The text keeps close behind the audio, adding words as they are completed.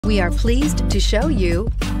We are pleased to show you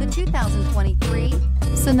the 2023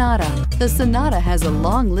 Sonata. The Sonata has a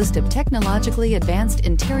long list of technologically advanced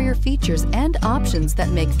interior features and options that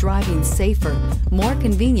make driving safer, more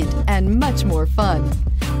convenient, and much more fun.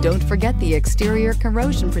 Don't forget the exterior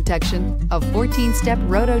corrosion protection, a 14-step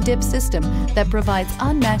roto-dip system that provides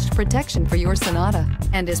unmatched protection for your Sonata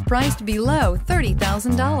and is priced below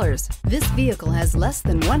 $30,000. This vehicle has less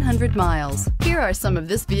than 100 miles. Here are some of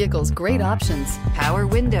this vehicle's great options: power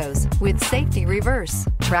windows with safety reverse,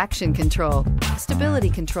 traction control, stability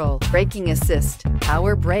control, braking assist,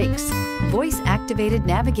 power brakes, voice-activated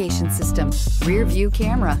navigation system, rear view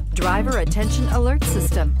camera, driver attention alert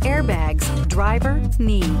system, airbags, driver,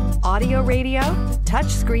 knee, audio radio,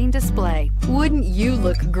 touchscreen display. Wouldn't you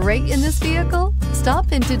look great in this vehicle?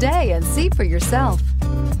 Stop in today and see for yourself.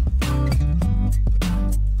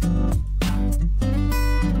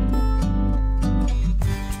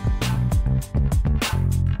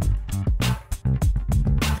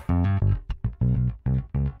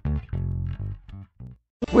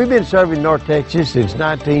 We've been serving North Texas since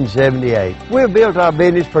 1978. We've built our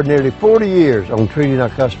business for nearly 40 years on treating our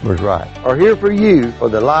customers right. Are here for you for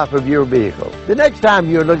the life of your vehicle. The next time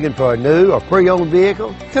you're looking for a new or pre-owned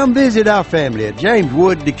vehicle, come visit our family at James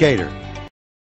Wood, Decatur.